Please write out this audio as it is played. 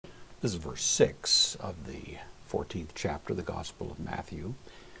This is verse 6 of the 14th chapter of the Gospel of Matthew.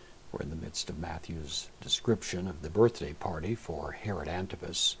 We're in the midst of Matthew's description of the birthday party for Herod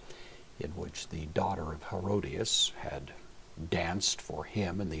Antipas, in which the daughter of Herodias had danced for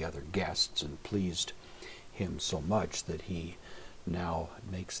him and the other guests and pleased him so much that he now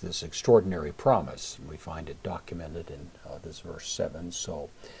makes this extraordinary promise. And we find it documented in this verse 7.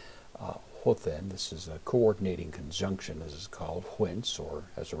 So, Hothen, this is a coordinating conjunction, as is called, whence, or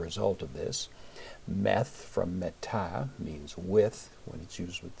as a result of this. Meth from meta means with, when it's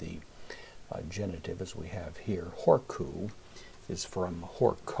used with the genitive as we have here. Horku is from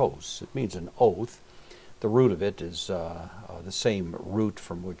horkos. It means an oath. The root of it is the same root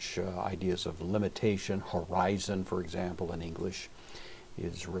from which ideas of limitation, horizon, for example, in English,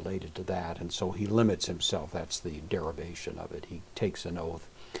 is related to that. And so he limits himself. That's the derivation of it. He takes an oath,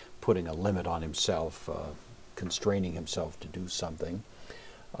 putting a limit on himself, constraining himself to do something.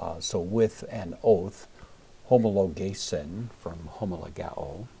 So with an oath, homologesen from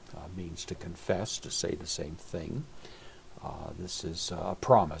homologao means to confess, to say the same thing. This is a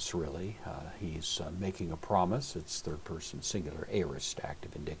promise, really. He's making a promise. It's third person singular, aorist,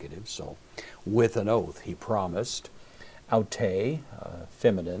 active indicative. So with an oath, he promised. Aute,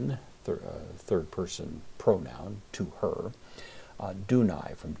 feminine, third person pronoun, to her.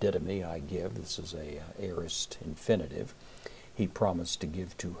 Dunai, from didomi, I give. This is a aorist infinitive. He promised to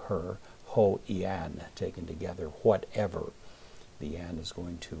give to her. Ho ian, taken together, whatever. The an is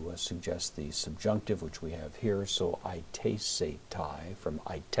going to suggest the subjunctive, which we have here. So aitesetai, from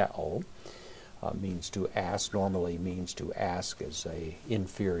aiteo, means to ask. Normally means to ask as a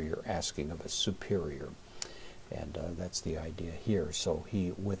inferior asking of a superior. And that's the idea here. So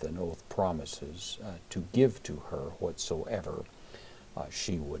he, with an oath, promises to give to her whatsoever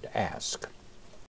she would ask.